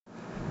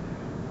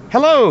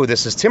Hello,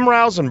 this is Tim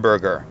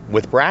Rausenberger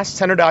with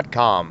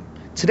BrassTenor.com.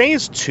 Today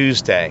is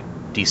Tuesday,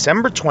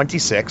 December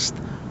 26th,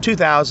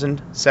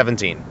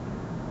 2017.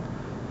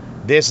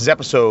 This is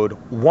episode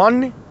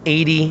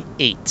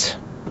 188,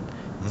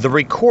 The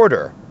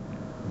Recorder,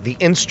 the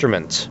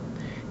Instrument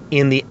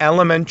in the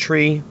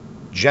Elementary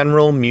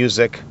General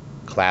Music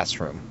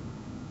Classroom.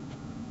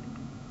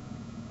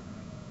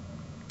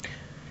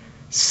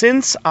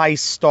 Since I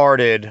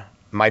started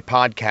my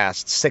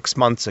podcast 6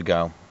 months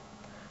ago,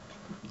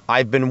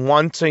 I've been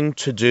wanting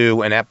to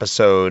do an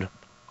episode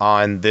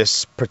on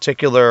this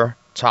particular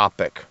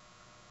topic,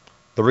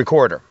 the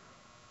recorder.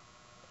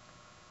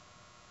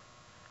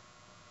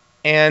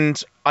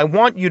 And I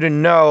want you to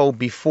know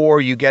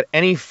before you get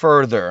any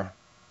further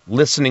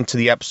listening to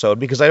the episode,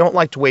 because I don't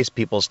like to waste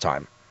people's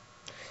time.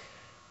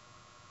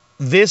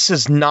 This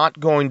is not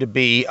going to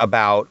be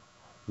about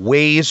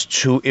ways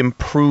to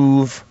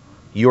improve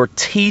your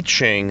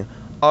teaching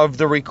of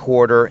the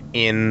recorder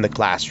in the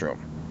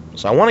classroom.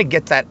 So I want to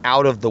get that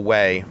out of the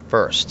way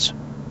first.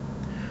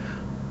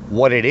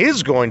 What it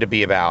is going to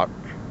be about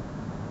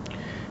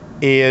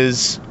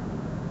is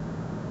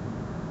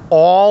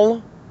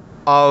all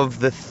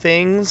of the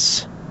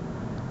things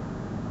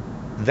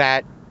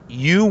that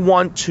you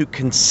want to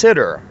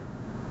consider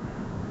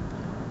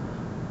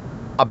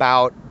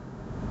about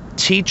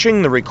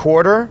teaching the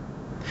recorder,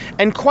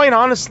 and quite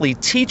honestly,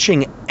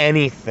 teaching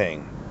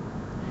anything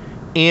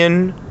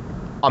in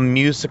a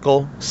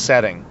musical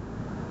setting.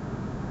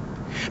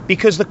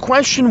 Because the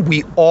question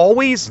we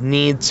always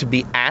need to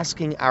be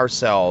asking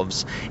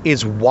ourselves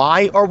is,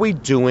 why are we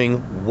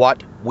doing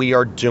what we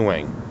are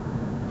doing?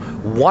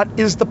 What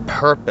is the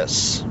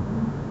purpose?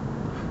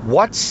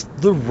 What's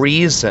the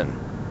reason?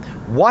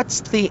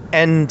 What's the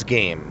end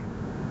game?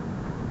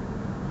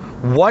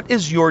 What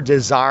is your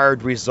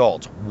desired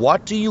result?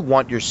 What do you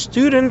want your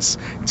students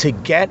to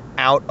get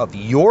out of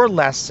your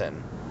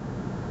lesson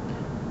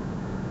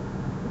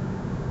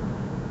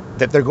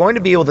that they're going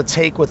to be able to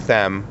take with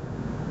them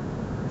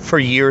for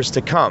years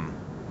to come,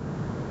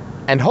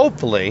 and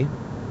hopefully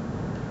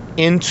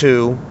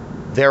into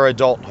their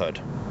adulthood?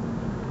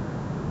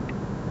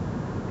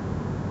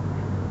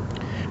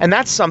 And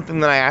that's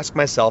something that I ask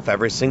myself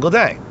every single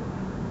day.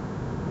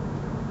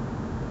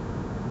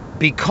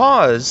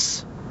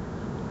 Because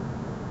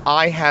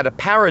I had a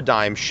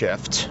paradigm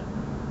shift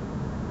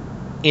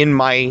in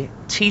my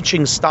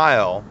teaching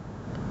style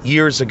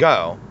years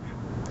ago,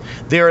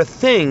 there are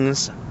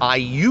things I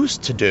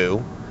used to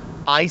do,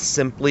 I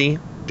simply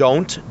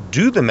don't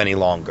do them any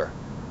longer.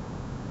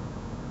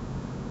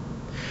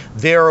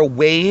 There are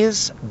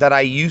ways that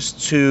I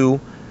used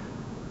to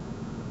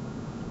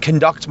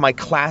conduct my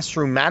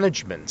classroom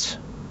management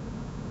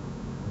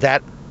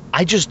that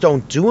I just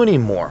don't do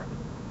anymore.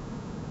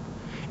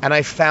 And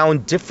I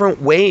found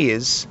different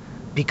ways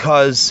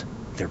because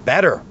they're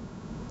better,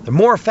 they're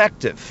more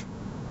effective.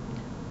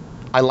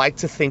 I like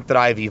to think that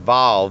I've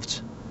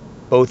evolved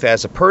both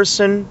as a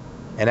person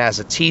and as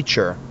a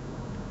teacher,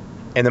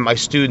 and that my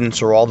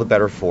students are all the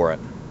better for it.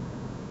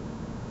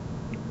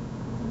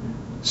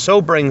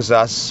 So brings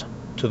us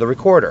to the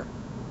recorder.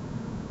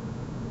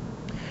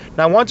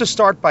 Now, I want to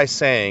start by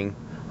saying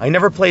I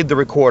never played the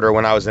recorder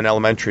when I was in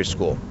elementary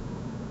school,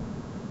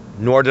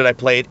 nor did I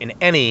play it in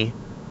any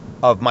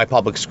of my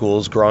public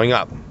schools growing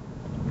up.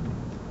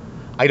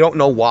 I don't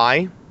know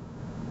why.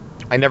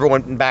 I never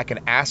went back and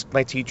asked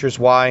my teachers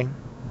why.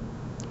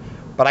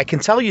 But I can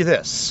tell you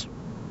this: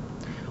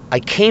 I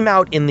came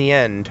out in the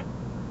end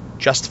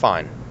just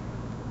fine.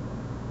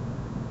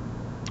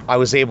 I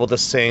was able to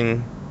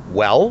sing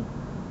well,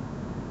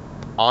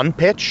 on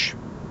pitch.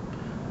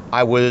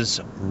 I was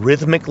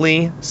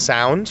rhythmically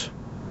sound.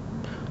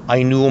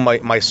 I knew my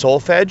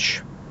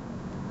solfege.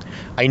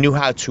 I knew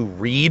how to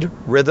read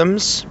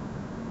rhythms.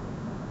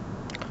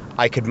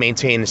 I could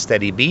maintain a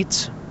steady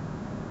beat.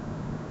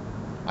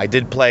 I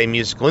did play a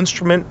musical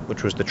instrument,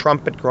 which was the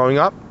trumpet growing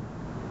up.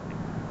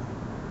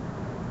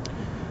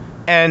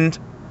 And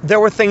there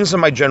were things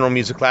in my general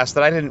music class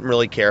that I didn't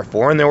really care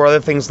for, and there were other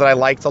things that I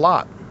liked a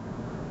lot.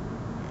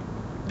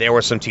 There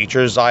were some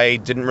teachers I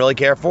didn't really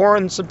care for,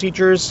 and some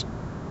teachers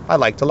I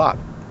liked a lot.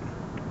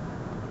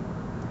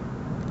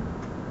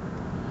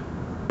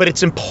 But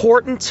it's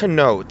important to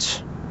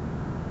note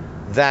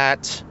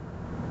that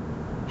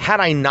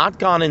had I not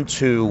gone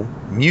into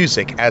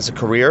music as a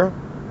career,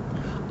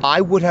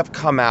 I would have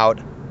come out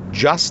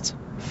just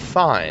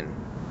fine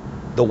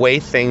the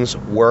way things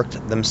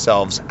worked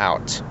themselves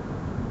out.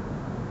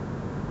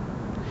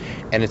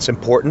 And it's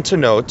important to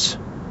note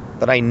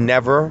that I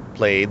never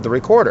played the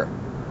recorder.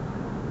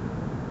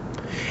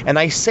 And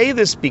I say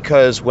this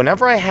because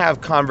whenever I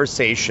have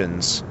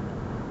conversations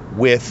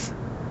with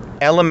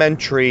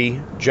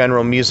elementary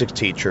general music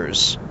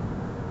teachers,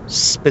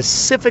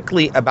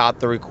 specifically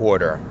about the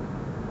recorder,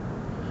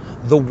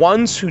 the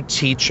ones who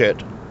teach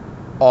it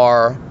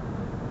are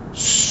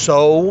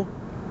so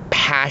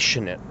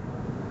passionate.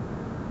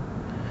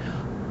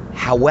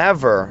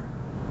 However,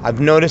 I've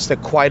noticed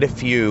that quite a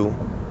few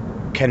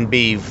can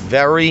be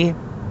very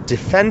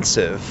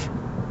defensive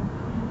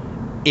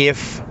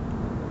if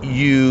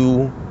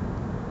you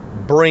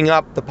bring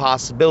up the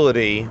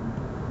possibility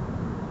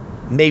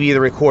maybe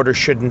the recorder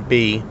shouldn't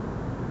be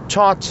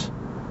taught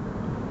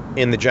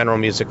in the general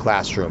music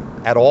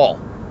classroom at all.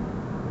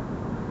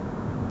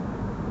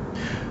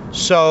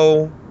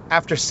 So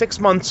after 6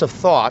 months of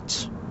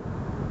thought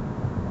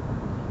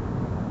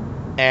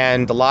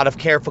and a lot of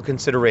careful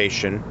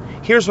consideration,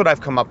 here's what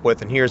I've come up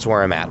with and here's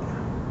where I'm at.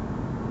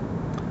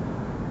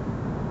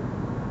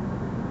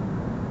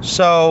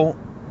 So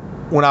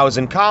when I was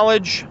in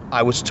college,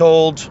 I was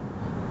told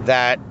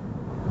that,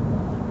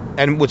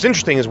 and what's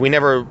interesting is we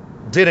never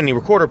did any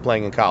recorder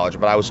playing in college,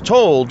 but I was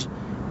told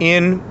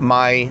in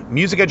my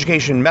music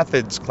education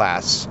methods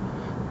class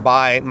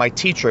by my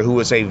teacher, who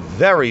was a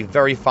very,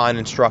 very fine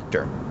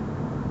instructor.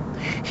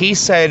 He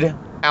said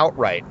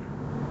outright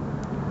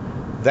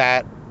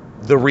that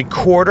the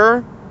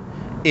recorder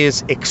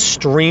is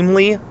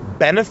extremely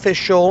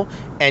beneficial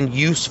and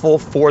useful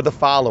for the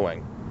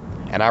following.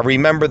 And I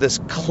remember this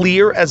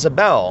clear as a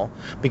bell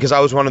because I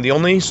was one of the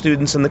only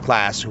students in the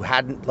class who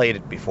hadn't played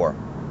it before.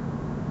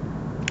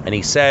 And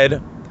he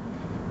said,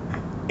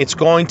 it's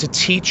going to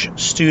teach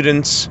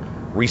students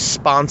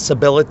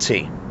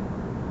responsibility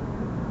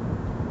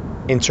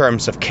in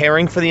terms of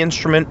caring for the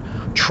instrument,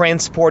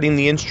 transporting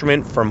the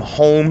instrument from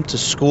home to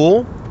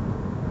school,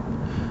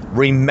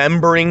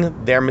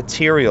 remembering their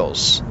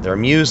materials, their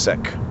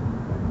music,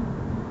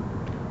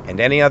 and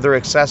any other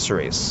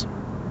accessories.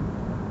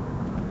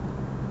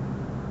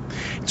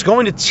 It's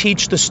going to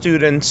teach the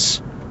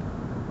students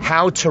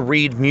how to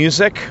read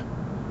music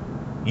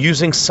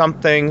using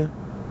something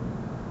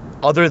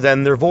other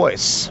than their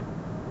voice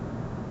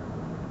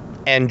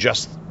and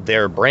just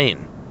their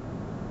brain.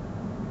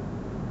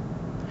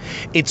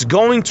 It's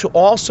going to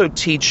also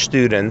teach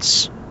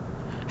students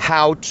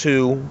how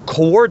to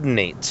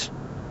coordinate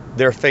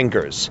their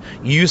fingers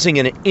using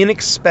an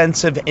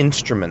inexpensive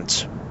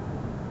instrument.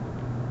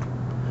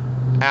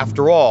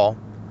 After all,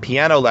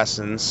 piano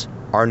lessons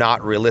are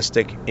not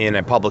realistic in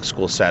a public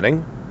school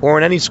setting or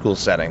in any school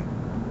setting.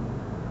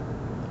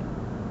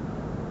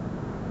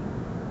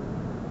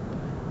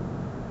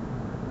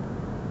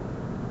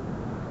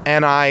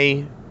 And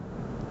I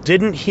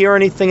didn't hear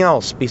anything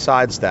else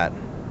besides that.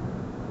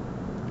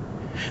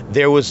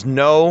 There was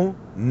no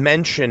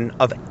mention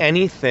of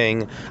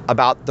anything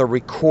about the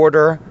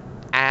recorder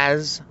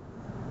as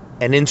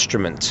an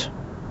instrument.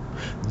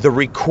 The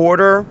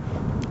recorder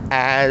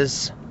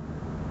as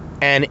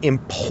an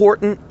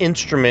important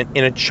instrument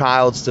in a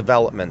child's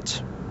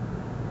development.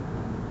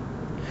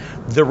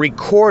 The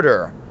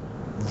recorder,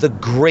 the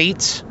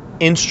great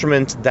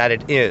instrument that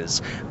it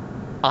is.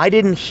 I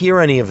didn't hear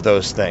any of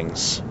those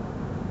things.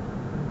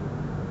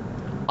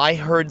 I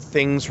heard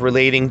things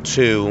relating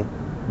to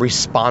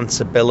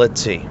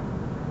responsibility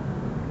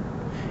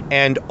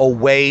and a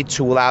way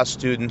to allow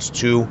students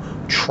to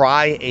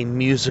try a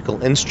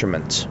musical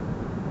instrument.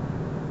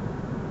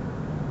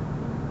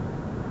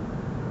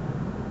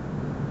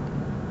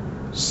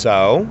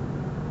 So,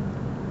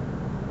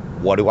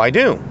 what do I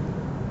do?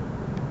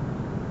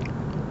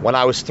 When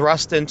I was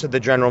thrust into the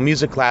general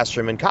music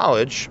classroom in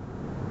college,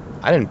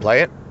 I didn't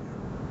play it,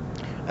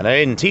 and I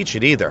didn't teach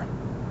it either.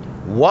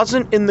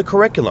 Wasn't in the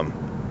curriculum.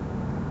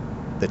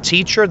 The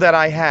teacher that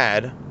I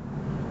had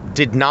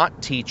did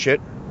not teach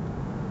it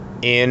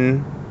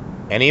in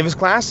any of his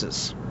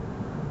classes.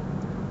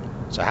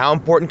 So how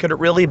important could it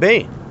really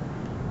be?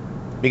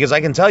 Because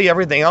I can tell you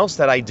everything else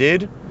that I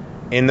did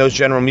in those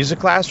general music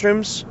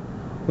classrooms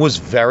was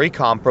very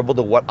comparable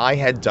to what I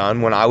had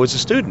done when I was a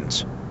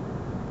student.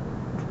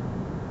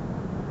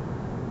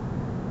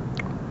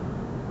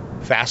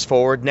 Fast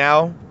forward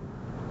now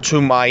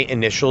to my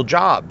initial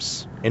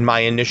jobs, in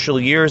my initial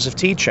years of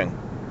teaching.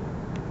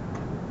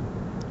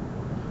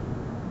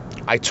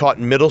 I taught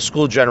middle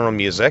school general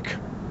music.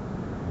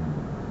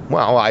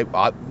 Well,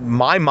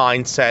 my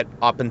mindset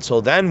up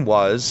until then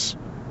was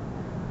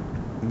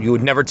you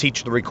would never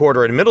teach the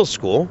recorder in middle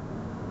school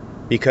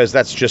because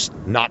that's just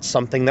not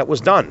something that was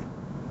done.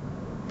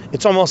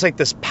 It's almost like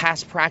this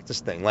past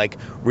practice thing, like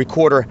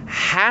recorder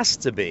has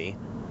to be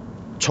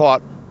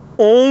taught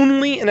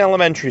only in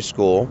elementary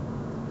school,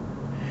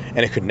 and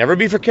it could never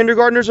be for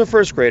kindergartners or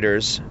first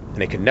graders,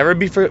 and it could never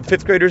be for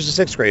fifth graders or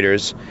sixth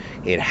graders.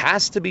 It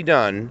has to be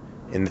done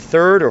in the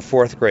third or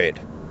fourth grade.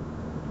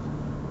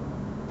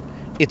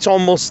 It's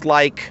almost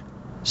like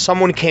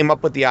someone came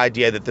up with the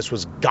idea that this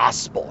was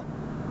gospel.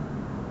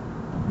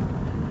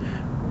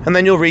 And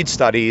then you'll read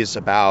studies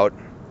about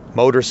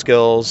motor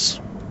skills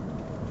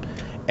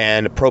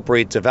and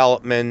appropriate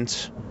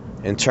development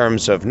in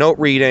terms of note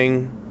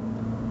reading.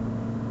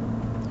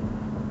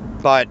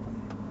 But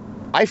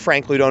I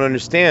frankly don't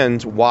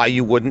understand why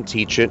you wouldn't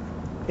teach it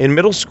in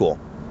middle school.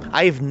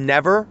 I've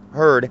never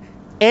heard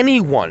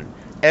anyone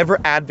ever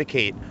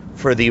advocate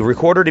for the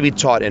recorder to be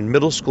taught in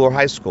middle school or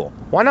high school.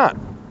 Why not?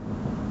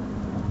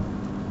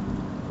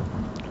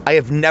 I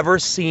have never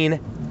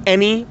seen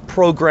any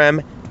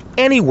program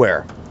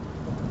anywhere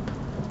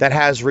that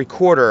has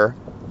recorder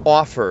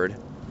offered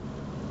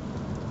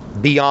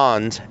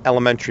beyond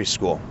elementary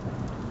school.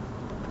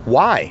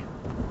 Why?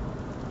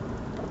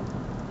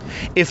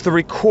 If the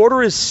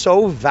recorder is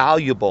so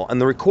valuable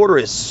and the recorder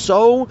is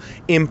so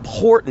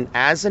important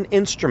as an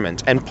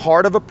instrument and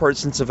part of a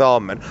person's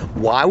development,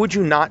 why would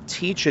you not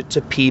teach it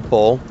to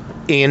people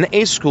in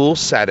a school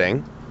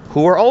setting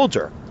who are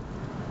older?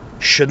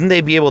 Shouldn't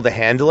they be able to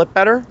handle it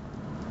better?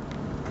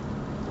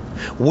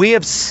 We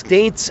have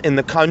states in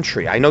the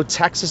country, I know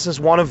Texas is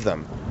one of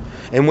them,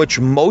 in which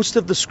most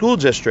of the school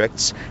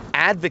districts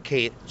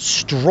advocate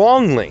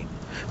strongly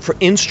for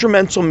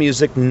instrumental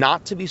music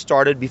not to be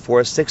started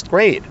before 6th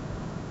grade.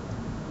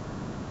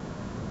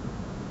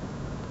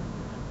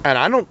 And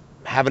I don't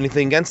have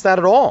anything against that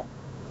at all.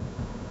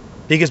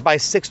 Because by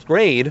 6th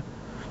grade,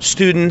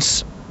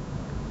 students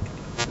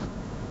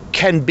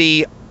can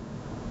be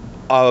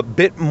a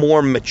bit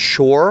more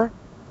mature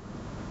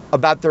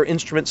about their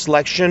instrument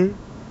selection.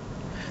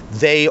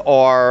 They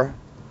are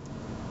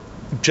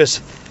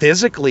just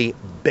physically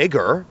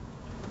bigger.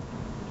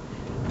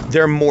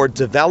 They're more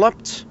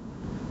developed.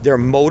 Their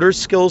motor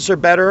skills are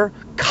better.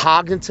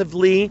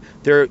 Cognitively,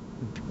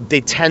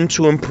 they tend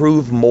to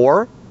improve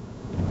more.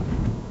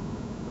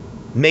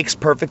 Makes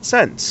perfect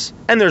sense.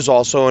 And there's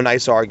also a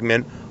nice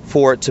argument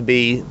for it to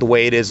be the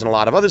way it is in a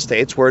lot of other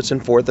states where it's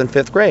in 4th and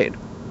 5th grade.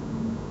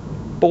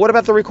 But what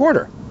about the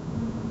recorder?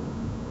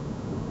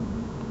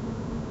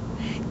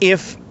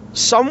 If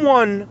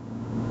someone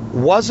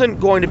wasn't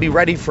going to be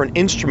ready for an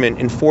instrument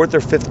in 4th or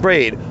 5th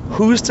grade,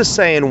 who's to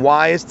say, and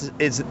why is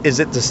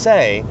it to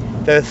say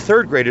that a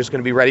 3rd grader is going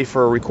to be ready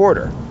for a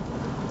recorder?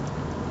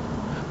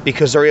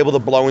 Because they're able to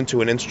blow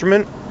into an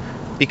instrument?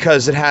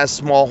 Because it has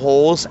small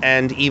holes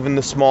and even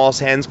the smallest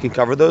hands can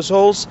cover those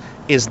holes?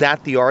 Is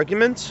that the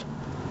argument?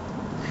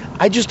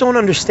 I just don't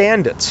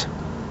understand it.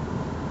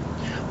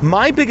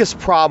 My biggest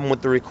problem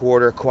with the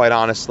recorder, quite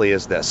honestly,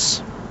 is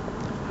this.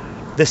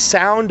 The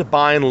sound,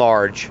 by and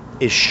large,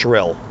 is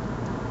shrill.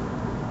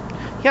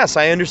 Yes,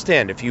 I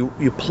understand. If you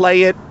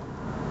play it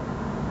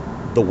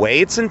the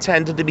way it's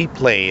intended to be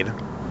played,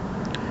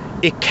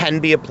 it can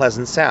be a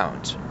pleasant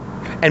sound.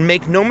 And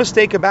make no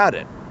mistake about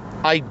it,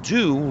 I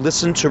do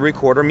listen to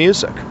recorder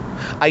music.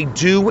 I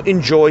do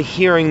enjoy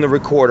hearing the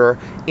recorder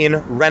in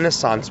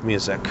Renaissance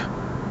music.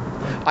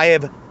 I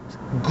have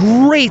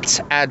great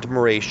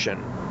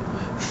admiration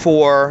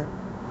for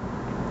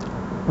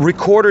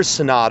recorder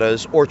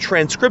sonatas or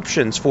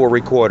transcriptions for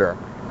recorder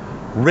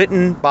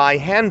written by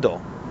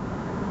Handel.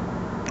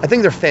 I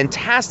think they're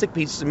fantastic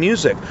pieces of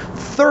music,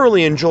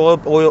 thoroughly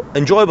enjoyable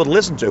to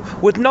listen to,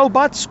 with no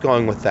buts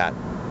going with that.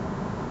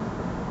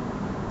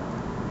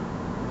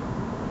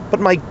 But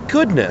my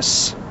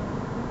goodness,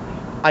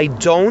 I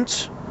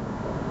don't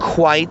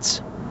quite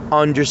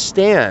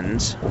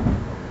understand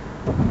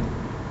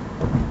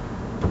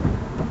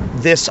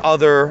this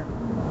other,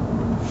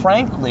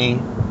 frankly,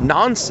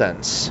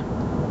 nonsense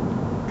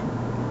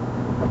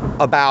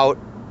about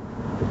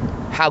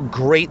how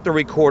great the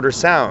recorder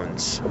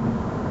sounds.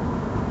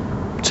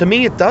 To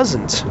me, it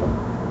doesn't.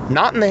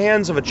 Not in the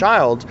hands of a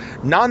child,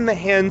 not in the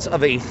hands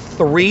of a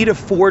 $3 to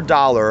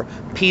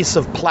 $4 piece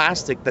of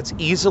plastic that's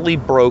easily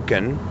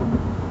broken,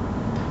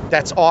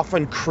 that's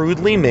often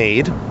crudely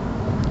made.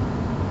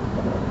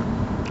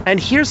 And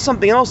here's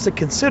something else to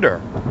consider.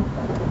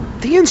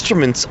 The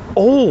instrument's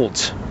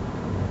old.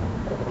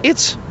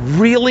 It's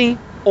really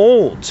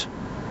old.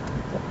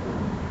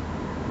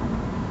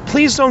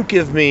 Please don't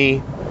give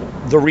me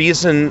the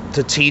reason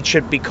to teach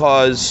it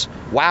because,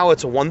 wow,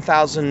 it's a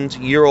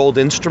 1,000-year-old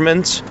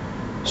instrument,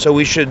 so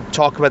we should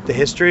talk about the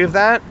history of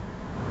that.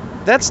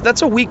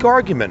 That's a weak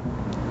argument.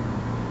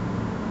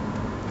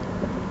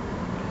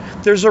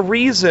 There's a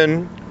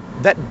reason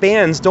that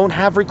bands don't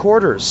have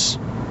recorders,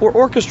 or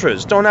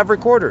orchestras don't have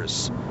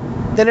recorders.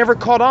 They never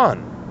caught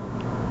on.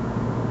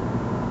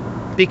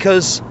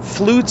 Because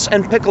flutes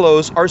and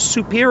piccolos are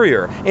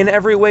superior in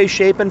every way,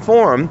 shape, and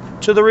form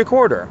to the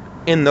recorder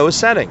in those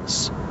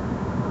settings.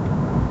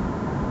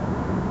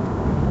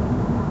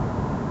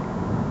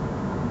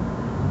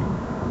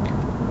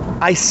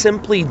 I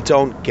simply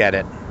don't get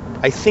it.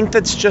 I think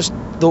that's just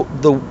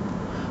the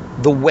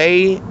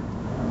way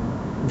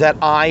that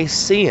I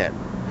see it.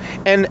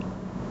 And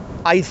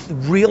I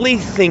really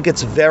think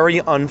it's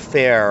very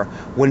unfair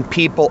when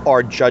people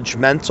are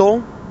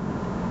judgmental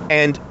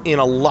and in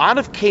a lot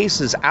of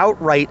cases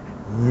outright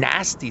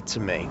nasty to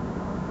me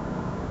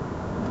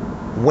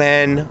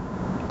when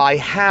I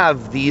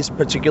have these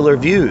particular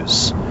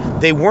views.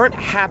 They weren't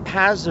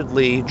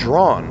haphazardly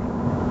drawn.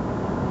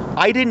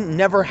 I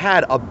never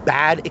had a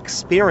bad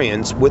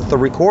experience with the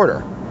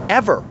recorder,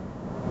 ever.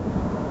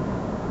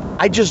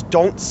 I just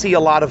don't see a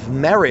lot of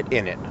merit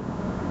in it.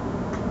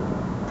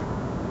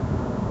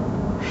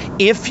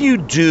 If you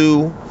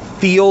do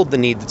feel the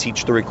need to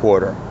teach the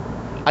recorder,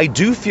 I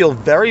do feel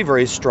very,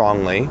 very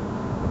strongly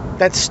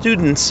that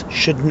students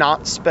should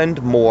not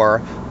spend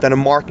more than a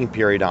marking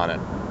period on it.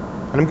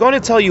 And I'm going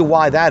to tell you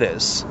why that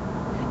is.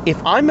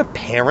 If I'm a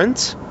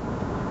parent,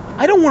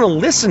 I don't want to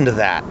listen to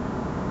that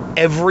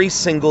every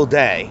single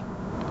day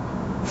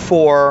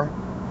for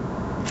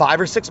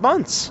 5 or 6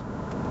 months.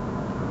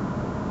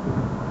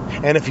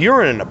 And if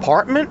you're in an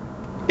apartment,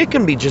 it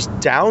can be just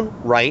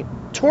downright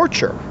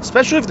torture,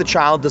 especially if the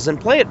child doesn't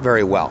play it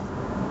very well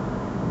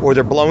or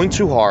they're blowing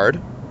too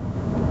hard.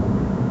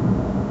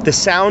 The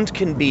sound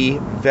can be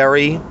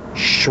very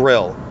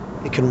shrill.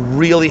 It can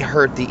really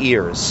hurt the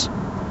ears.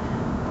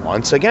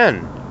 Once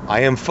again,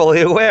 I am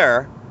fully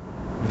aware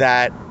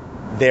that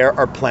there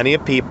are plenty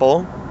of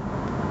people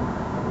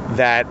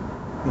that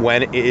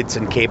when it's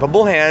in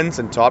capable hands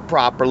and taught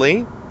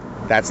properly,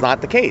 that's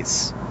not the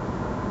case.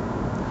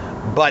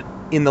 But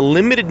in the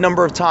limited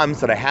number of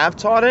times that I have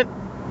taught it,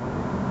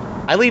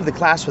 I leave the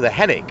class with a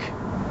headache.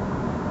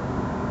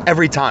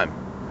 Every time.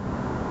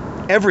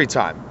 Every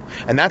time.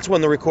 And that's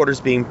when the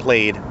recorder's being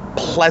played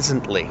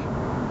pleasantly.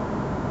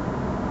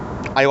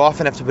 I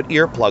often have to put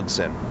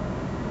earplugs in.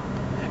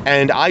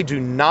 And I do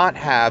not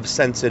have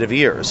sensitive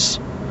ears.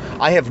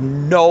 I have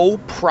no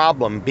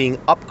problem being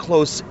up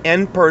close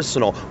and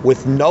personal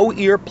with no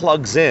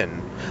earplugs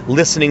in,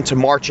 listening to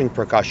marching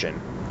percussion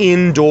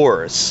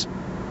indoors.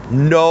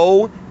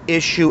 No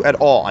issue at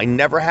all. I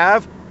never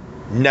have,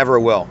 never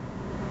will.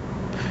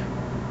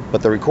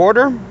 But the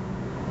recorder,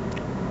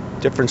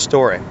 different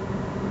story.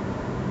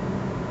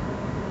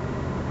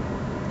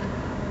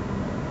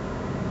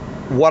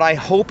 What I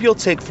hope you'll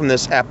take from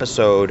this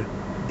episode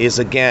is,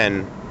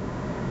 again,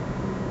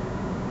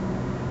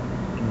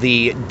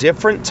 the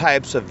different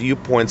types of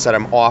viewpoints that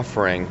I'm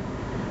offering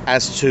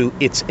as to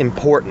its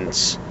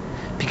importance.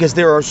 Because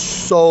there are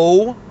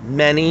so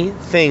many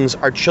things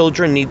our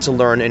children need to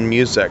learn in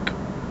music.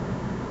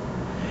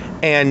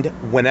 And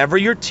whenever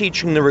you're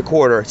teaching the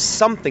recorder,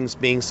 something's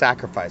being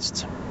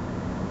sacrificed.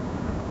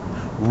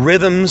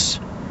 Rhythms,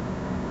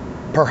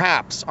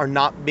 perhaps, are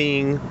not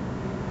being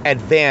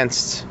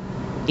advanced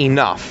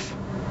enough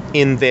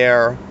in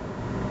their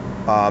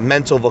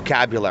mental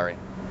vocabulary,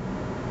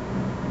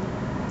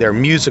 their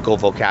musical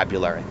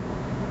vocabulary,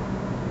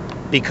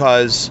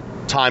 because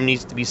time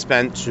needs to be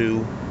spent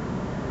to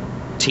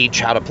teach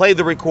how to play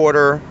the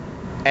recorder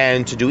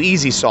and to do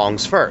easy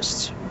songs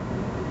first.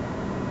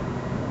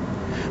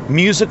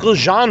 Musical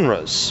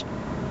genres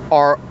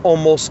are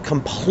almost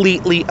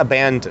completely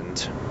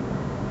abandoned.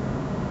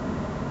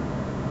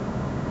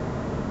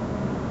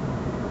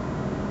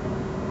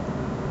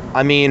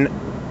 I mean,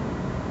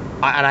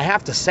 and I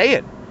have to say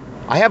it,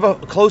 I have a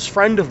close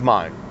friend of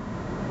mine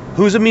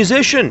who's a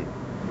musician.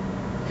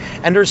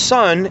 And her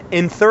son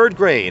in third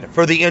grade,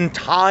 for the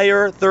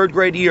entire third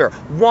grade year,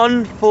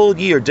 1 full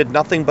year, did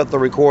nothing but the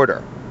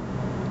recorder.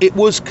 It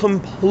was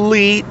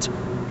complete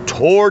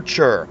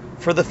torture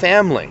for the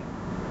family.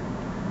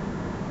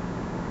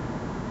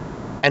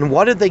 And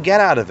what did they get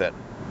out of it?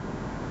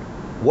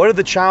 What did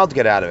the child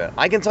get out of it?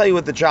 I can tell you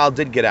what the child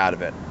did get out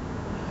of it.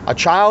 A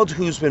child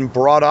who's been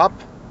brought up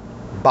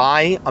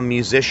by a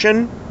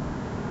musician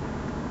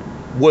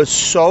was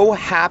so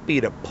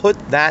happy to put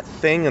that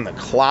thing in the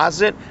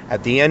closet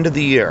at the end of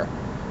the year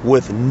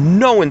with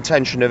no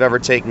intention of ever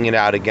taking it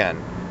out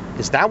again.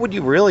 Is that what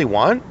you really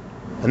want?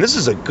 And this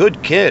is a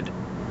good kid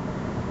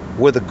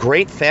with a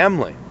great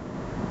family,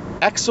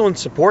 excellent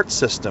support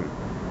system,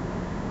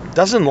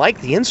 doesn't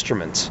like the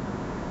instruments.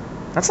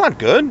 That's not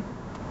good.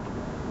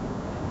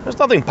 There's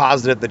nothing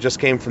positive that just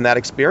came from that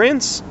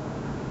experience.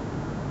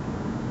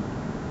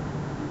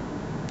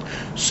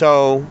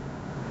 So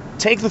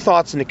take the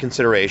thoughts into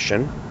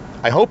consideration.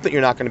 I hope that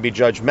you're not going to be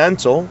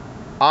judgmental.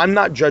 I'm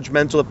not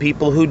judgmental of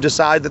people who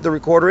decide that the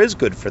recorder is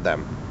good for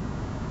them.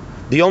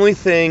 The only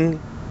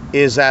thing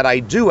is that I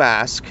do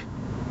ask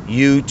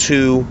you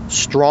to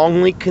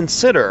strongly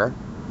consider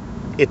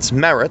its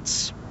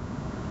merits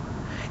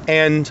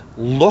and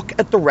look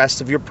at the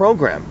rest of your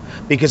program.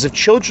 Because if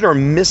children are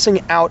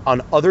missing out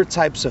on other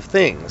types of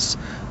things,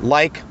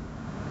 like,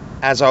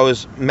 as I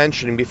was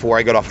mentioning before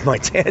I got off my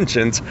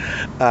tangent,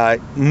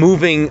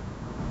 moving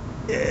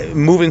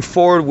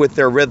forward with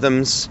their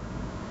rhythms,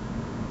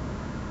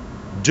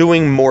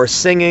 doing more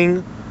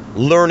singing,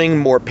 learning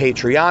more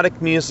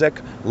patriotic music,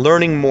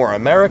 learning more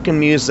American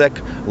music,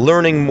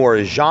 learning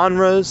more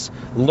genres,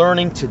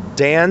 learning to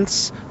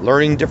dance,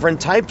 learning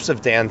different types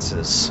of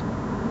dances.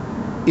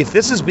 If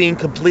this is being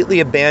completely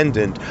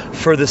abandoned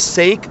for the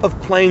sake of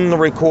playing the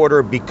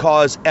recorder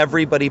because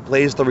everybody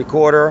plays the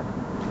recorder,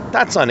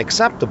 that's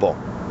unacceptable.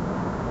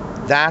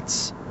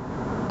 That's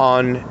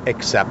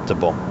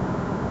unacceptable.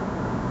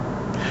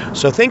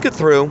 So think it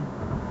through.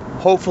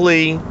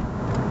 Hopefully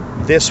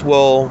this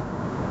will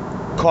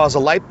cause a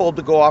light bulb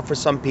to go off for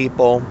some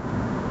people.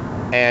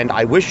 And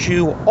I wish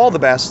you all the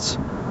best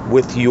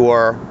with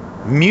your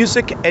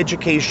music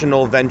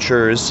educational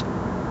ventures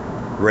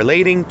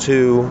relating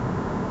to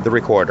the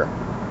recorder.